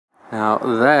Now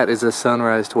that is a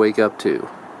sunrise to wake up to.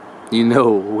 You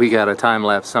know we gotta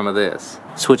time-lapse some of this.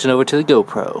 Switching over to the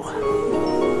GoPro.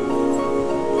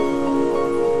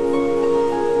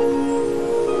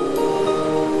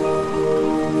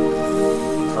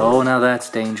 Oh, now that's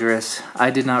dangerous.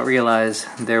 I did not realize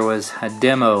there was a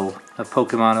demo of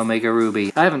Pokemon Omega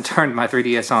Ruby. I haven't turned my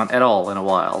 3DS on at all in a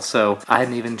while, so I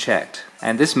hadn't even checked.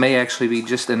 And this may actually be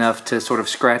just enough to sort of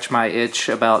scratch my itch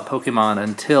about Pokemon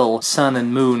until Sun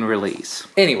and Moon release.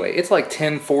 Anyway, it's like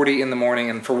 10:40 in the morning,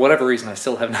 and for whatever reason I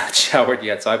still have not showered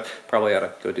yet, so I probably ought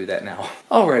to go do that now.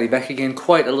 Alrighty, back again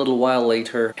quite a little while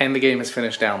later, and the game has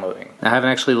finished downloading. I haven't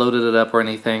actually loaded it up or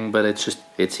anything, but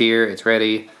it's here, it's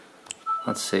ready.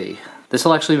 Let's see. This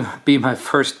will actually be my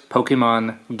first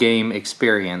Pokemon game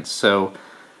experience, so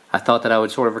I thought that I would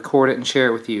sort of record it and share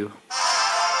it with you.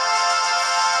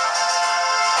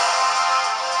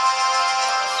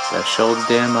 Special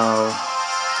demo.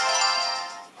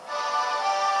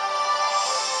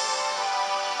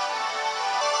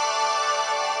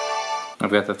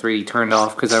 I've got the 3D turned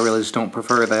off because I really just don't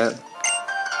prefer that.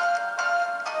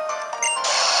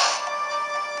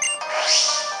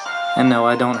 And no,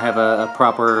 I don't have a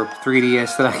proper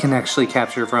 3DS that I can actually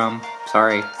capture from.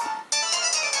 Sorry.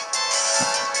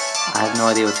 I have no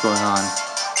idea what's going on.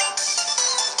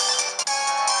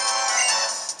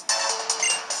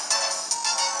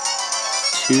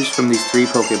 Choose from these 3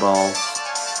 Pokeballs.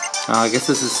 I guess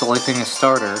this is selecting a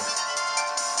starter. It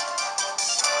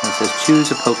says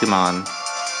choose a Pokemon.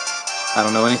 I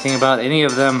don't know anything about any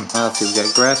of them. Let's see, we've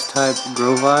got Grass type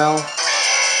Grovyle,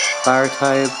 Fire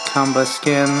type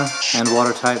Combuskin, and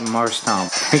Water type Marstomp.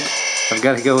 I think I've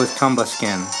got to go with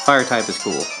Combuskin. Fire type is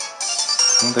cool.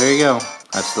 Well, there you go.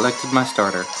 I've selected my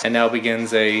starter. And now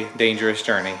begins a dangerous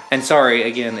journey. And sorry,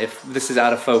 again, if this is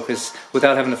out of focus,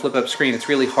 without having to flip up screen, it's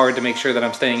really hard to make sure that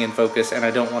I'm staying in focus, and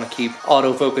I don't want to keep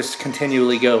autofocus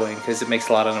continually going, because it makes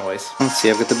a lot of noise. Let's see,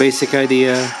 I've got the basic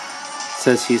idea. It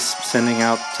says he's sending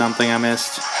out something I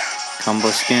missed.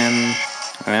 Combuskin.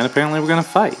 And apparently we're gonna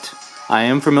fight. I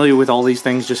am familiar with all these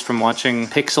things just from watching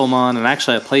Pixelmon, and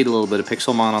actually I played a little bit of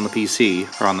Pixelmon on the PC,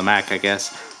 or on the Mac, I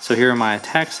guess. So here are my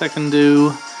attacks I can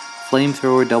do.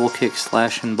 Flamethrower, double kick,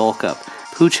 slash, and bulk up.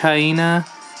 Pooch Hyena,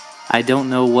 I don't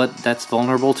know what that's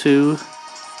vulnerable to,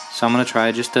 so I'm gonna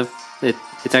try just to...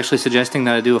 It's actually suggesting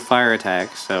that I do a fire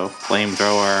attack, so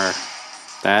Flamethrower.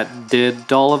 That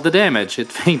did all of the damage.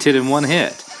 It fainted in one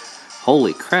hit.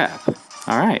 Holy crap.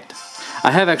 Alright.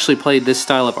 I have actually played this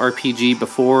style of RPG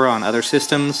before on other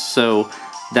systems, so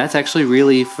that's actually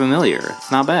really familiar.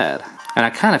 It's not bad. And I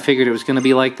kind of figured it was going to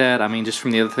be like that. I mean, just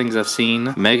from the other things I've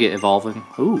seen. Mega evolving.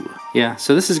 Ooh. Yeah,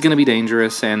 so this is going to be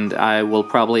dangerous, and I will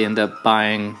probably end up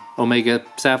buying Omega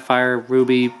Sapphire,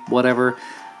 Ruby, whatever.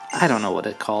 I don't know what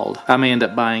it's called. I may end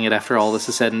up buying it after all this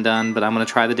is said and done, but I'm going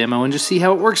to try the demo and just see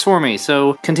how it works for me.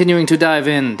 So, continuing to dive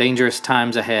in, dangerous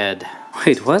times ahead.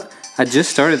 Wait, what? I just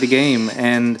started the game,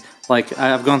 and like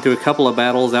I've gone through a couple of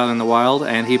battles out in the wild,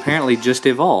 and he apparently just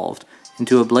evolved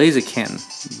into a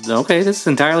Blaziken. Okay, this is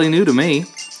entirely new to me.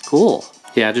 Cool.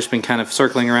 Yeah, I've just been kind of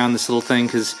circling around this little thing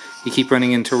because you keep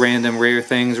running into random rare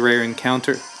things, rare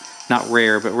encounter. Not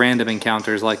rare, but random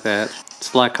encounters like that. It's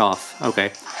Blackoff.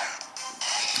 Okay.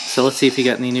 So let's see if you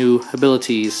got any new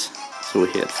abilities. So we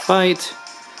hit fight.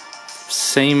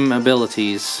 Same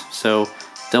abilities. So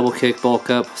double kick, bulk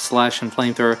up, slash, and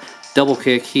flamethrower. Double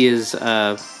kick, he is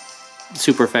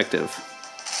super effective.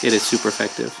 It is super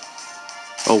effective.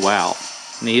 Oh wow.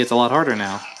 And he hits a lot harder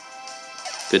now.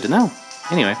 Good to know.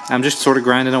 Anyway, I'm just sort of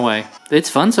grinding away. It's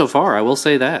fun so far, I will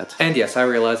say that. And yes, I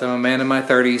realize I'm a man in my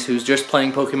 30s who's just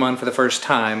playing Pokemon for the first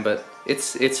time, but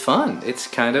it's fun. It's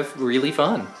kind of really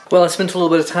fun. Well, I spent a little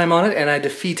bit of time on it, and I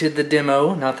defeated the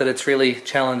demo. Not that it's really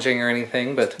challenging or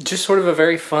anything, but just sort of a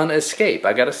very fun escape,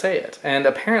 I gotta say it. And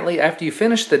apparently, after you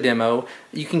finish the demo,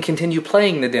 you can continue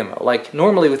playing the demo. Like,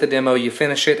 normally with a demo, you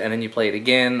finish it, and then you play it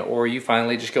again, or you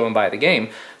finally just go and buy the game.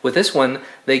 With this one,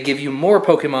 they give you more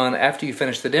Pokemon after you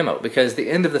finish the demo, because the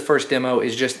end of the first demo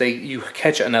is just you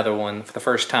catch another one for the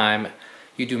first time.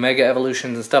 You do mega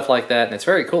evolutions and stuff like that, and it's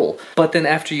very cool. But then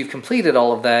after you've completed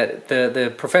all of that,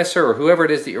 the professor or whoever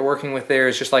it is that you're working with there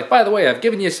is just like, by the way, I've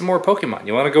given you some more Pokemon.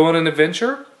 You want to go on an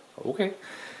adventure? Okay.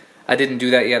 I didn't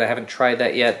do that yet. I haven't tried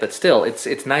that yet, but still,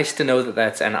 it's nice to know that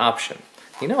that's an option.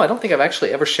 You know, I don't think I've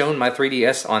actually ever shown my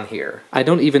 3DS on here. I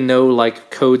don't even know,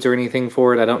 like, codes or anything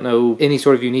for it. I don't know any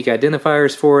sort of unique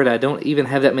identifiers for it. I don't even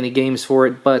have that many games for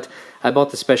it, but I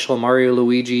bought the special Mario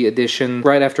Luigi edition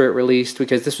right after it released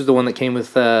because this was the one that came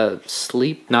with Mario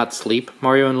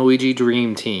and Luigi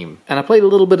Dream Team. And I played a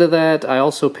little bit of that. I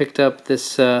also picked up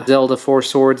this Zelda Four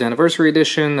Swords Anniversary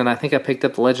Edition, and I think I picked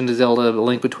up The Legend of Zelda: A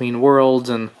Link Between Worlds,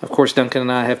 and of course Duncan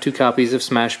and I have 2 copies of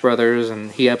Smash Brothers,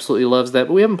 and he absolutely loves that,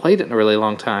 but we haven't played it in a really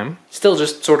long time. Still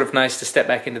just sort of nice to step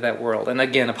back into that world. And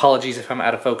again, apologies if I'm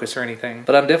out of focus or anything,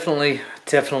 but I'm definitely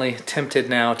tempted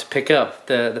now to pick up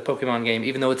the Pokemon game,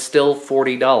 even though it's still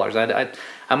 $40.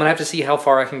 I'm going to have to see how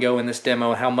far I can go in this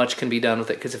demo and how much can be done with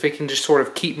it, because if it can just sort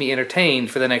of keep me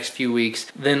entertained for the next few weeks,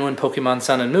 then when Pokemon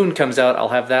Sun and Moon comes out, I'll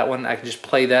have that one. I can just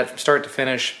play that from start to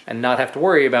finish and not have to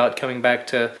worry about coming back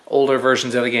to older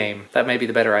versions of the game. That may be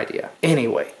the better idea.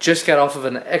 Anyway, just got off of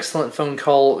an excellent phone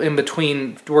call in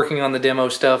between working on the demo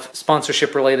stuff,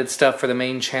 sponsorship related stuff for the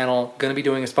main channel. Going to be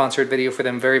doing a sponsored video for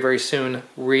them very, very soon.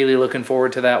 Really looking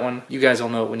forward to that one. You guys will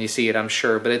know it when you see it, I'm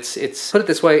sure, but it's put it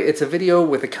this way, it's a video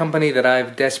with a company that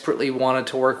I've desperately wanted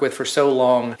to work with for so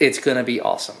long. It's gonna be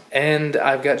awesome. And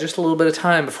I've got just a little bit of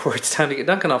time before it's time to get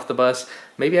Duncan off the bus.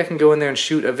 Maybe I can go in there and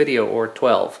shoot a video or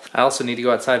 12. I also need to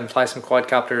go outside and fly some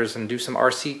quadcopters and do some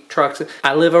RC trucks.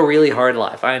 I live a really hard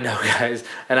life, I know, guys,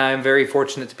 and I am very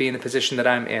fortunate to be in the position that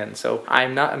I'm in, so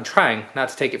I'm trying not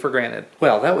to take it for granted.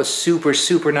 Well, that was super,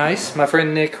 super nice. My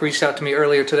friend Nick reached out to me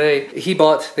earlier today. He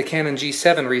bought the Canon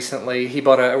G7 recently. He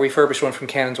bought a refurbished one from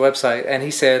Canon's website, and he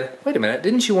said, wait a minute,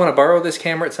 didn't you want to borrow this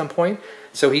camera at some point?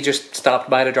 So he just stopped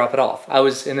by to drop it off. I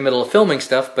was in the middle of filming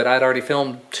stuff, but I'd already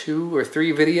filmed 2 or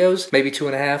 3 videos, maybe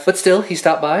 2.5. But still, he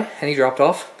stopped by and he dropped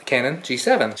off the Canon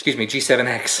G7. Excuse me,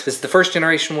 G7X. This is the first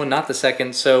generation one, not the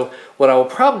second. So what I will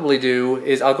probably do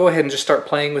is I'll go ahead and just start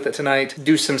playing with it tonight,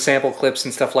 do some sample clips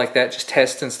and stuff like that, just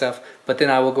tests and stuff. But then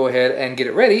I will go ahead and get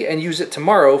it ready and use it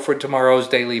tomorrow for tomorrow's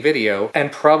daily video,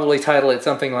 and probably title it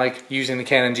something like using the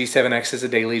Canon G7X as a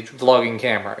daily vlogging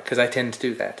camera, because I tend to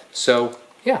do that. So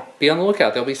yeah, be on the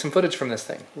lookout. There'll be some footage from this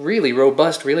thing. Really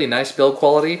robust, really nice build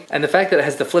quality. And the fact that it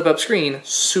has the flip up screen,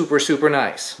 super, super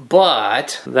nice.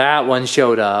 But that one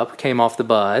showed up, came off the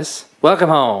bus. Welcome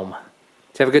home.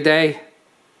 Did you have a good day?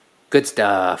 Good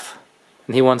stuff.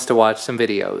 And he wants to watch some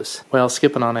videos. Well,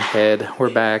 skipping on ahead,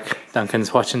 we're back.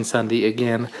 Duncan's watching Sunday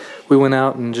again. We went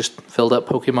out and just filled up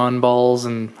Pokemon balls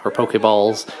or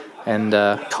Pokeballs and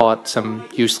caught some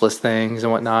useless things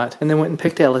and whatnot. And then went and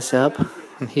picked Ellis up.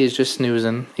 And he's just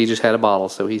snoozing. He just had a bottle,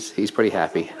 so he's pretty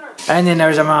happy. And then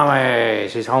there's a mommy.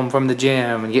 She's home from the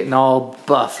gym and getting all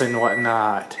buff and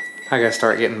whatnot. I gotta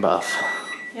start getting buff.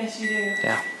 Yes, you do.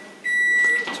 Yeah.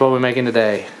 That's what we're making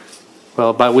today.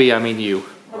 Well, by we, I mean you.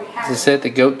 Is this it,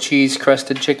 the goat cheese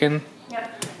crusted chicken?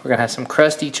 Yep. We're gonna have some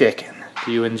crusty chicken.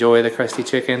 Do you enjoy the crusty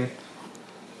chicken?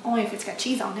 Only if it's got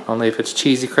cheese on it. Only if it's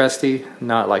cheesy crusty,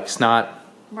 not like snot?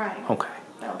 Right. Okay.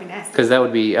 That would be nasty. Because that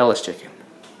would be Ellis chicken.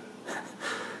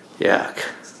 Yuck.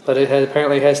 But it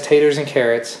apparently has taters and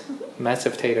carrots.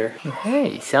 Massive tater.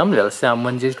 Hey,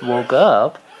 someone just woke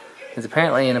up. Is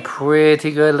apparently in a pretty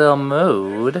good little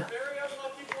mood.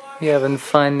 You having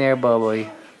fun there, Bubby?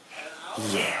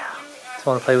 Yeah. Just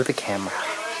want to play with the camera.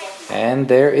 And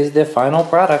there is the final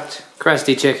product.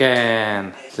 Crusty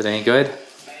chicken. Is it any good?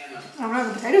 I don't know,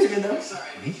 the potatoes are good though.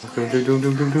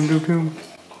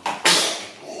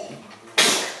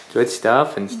 Good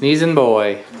stuff, and sneezing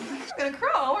boy. Gonna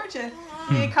crawl, aren't you? You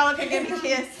gonna crawl up here and give me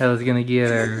a kiss. Ella's gonna get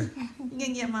her. You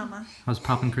gonna get mama. I was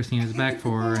popping Christina's back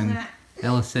for her, and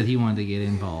Ellis said he wanted to get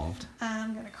involved.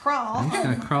 I'm gonna crawl. I'm just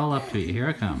gonna crawl up to you. Here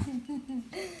I come.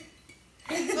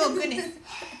 Oh goodness.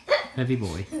 Heavy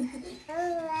boy.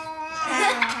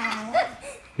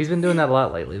 He's been doing that a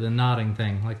lot lately, the nodding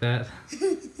thing, like that.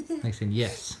 Like saying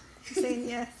yes. Saying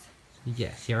yes.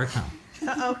 Yes, here I come.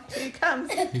 Uh-oh, here he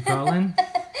comes. You crawling?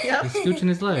 Yep. He's scooching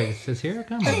his legs. Says, here I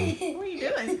come. What are you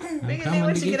doing? Big coming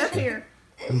once to you get get up you. here.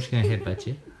 I'm just gonna headbutt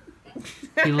you.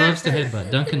 He loves to headbutt.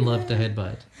 Duncan loves to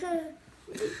headbutt.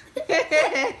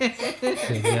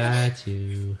 I got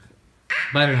you.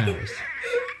 Bite her nose.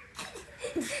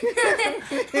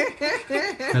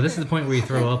 Now this is the point where you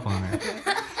throw up on her.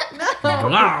 No.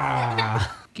 Blah!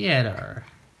 Get her.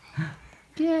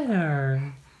 Get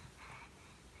her.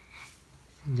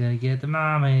 You gotta get the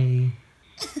mommy.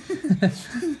 Look at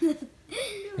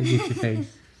your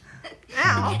face.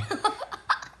 Ow.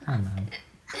 I know.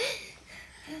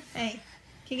 Hey,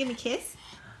 can you give me a kiss?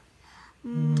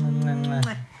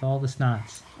 Mwah. All the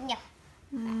snots. Yeah.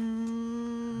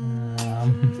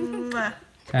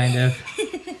 Kind of.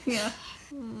 Yeah.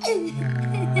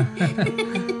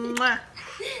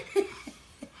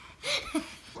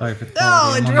 Sorry for the Oh,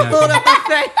 quality. it dribbled up my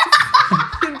face.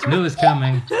 Knew it was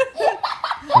coming.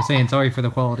 I was saying sorry for the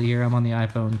quality here. I'm on the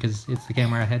iPhone because it's the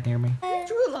camera I had near me.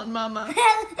 Drool on mama.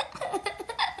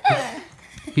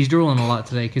 He's drooling a lot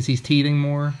today because he's teething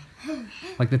more.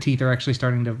 Like the teeth are actually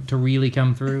starting to really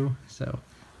come through. So,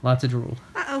 lots of drool.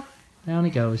 Uh-oh. Down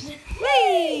he goes.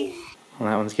 Whee! Well,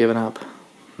 that one's given up.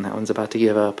 And that one's about to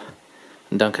give up.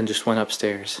 And Duncan just went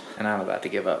upstairs. And I'm about to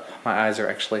give up. My eyes are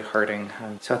actually hurting.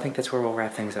 So I think that's where we'll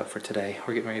wrap things up for today.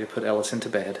 We're getting ready to put Ellison to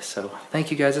bed. So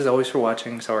thank you guys as always for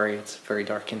watching. Sorry it's very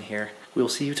dark in here. We'll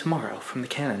see you tomorrow from the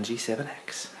Canon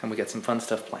G7X. And we got some fun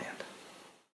stuff planned.